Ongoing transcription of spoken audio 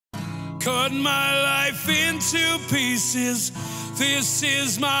Cut my life into pieces. This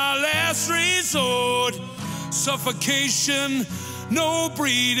is my last resort. Suffocation, no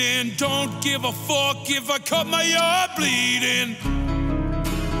breathing. Don't give a fuck if I cut my arm bleeding.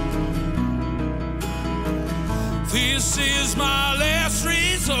 This is my last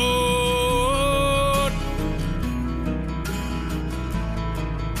resort.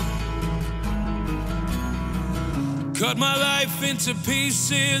 Cut my life into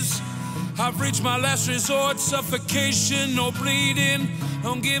pieces. I've reached my last resort. Suffocation, no bleeding.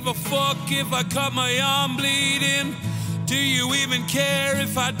 Don't give a fuck if I cut my arm bleeding. Do you even care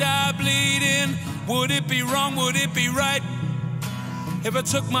if I die bleeding? Would it be wrong, would it be right if I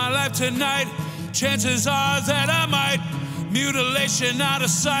took my life tonight? Chances are that I might. Mutilation out of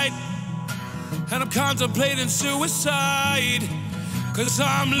sight, and I'm contemplating suicide. Cause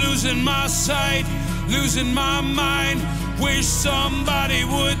I'm losing my sight, losing my mind. Wish somebody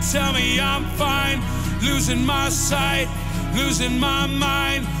would tell me I'm fine. Losing my sight, losing my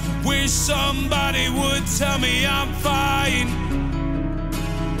mind. Wish somebody would tell me I'm fine.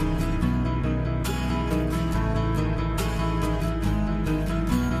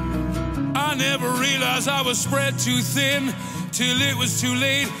 I never realized I was spread too thin till it was too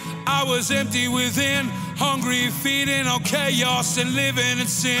late. I was empty within, hungry, feeding on chaos and living in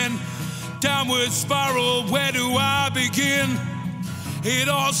sin. Downward spiral, where do I begin? It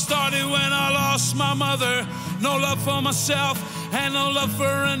all started when I lost my mother. No love for myself and no love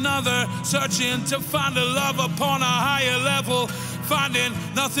for another. Searching to find a love upon a higher level, finding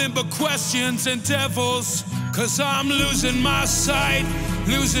nothing but questions and devils. Cause I'm losing my sight,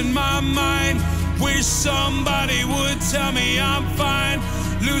 losing my mind. Wish somebody would tell me I'm fine.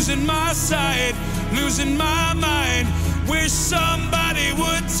 Losing my sight, losing my mind. Wish somebody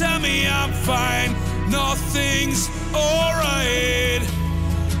would tell me I'm fine. Nothing's alright,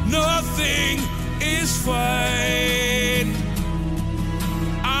 nothing is fine.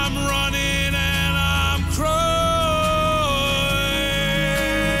 I'm running and I'm crying.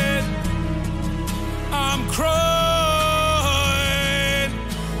 I'm crying.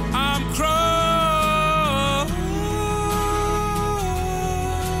 I'm crying.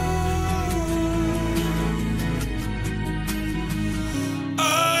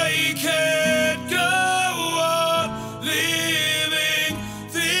 I can't go on living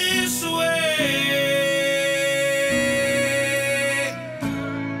this way.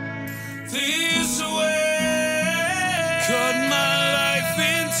 This way. Cut my life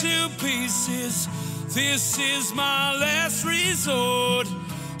into pieces. This is my last resort.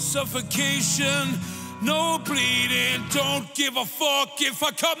 Suffocation, no bleeding. Don't give a fuck if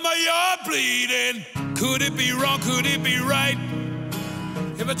I cut my arm bleeding. Could it be wrong? Could it be right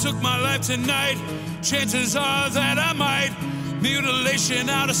if I took my life tonight? Chances are that I might. Mutilation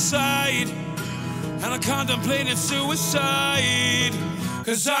out of sight, and I'm contemplating suicide.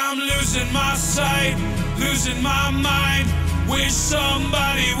 Cause I'm losing my sight, losing my mind. Wish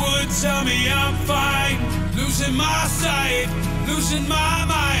somebody would tell me I'm fine. Losing my sight, losing my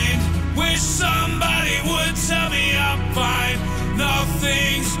mind. Wish somebody would tell me I'm fine.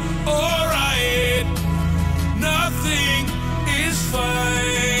 Nothing's alright.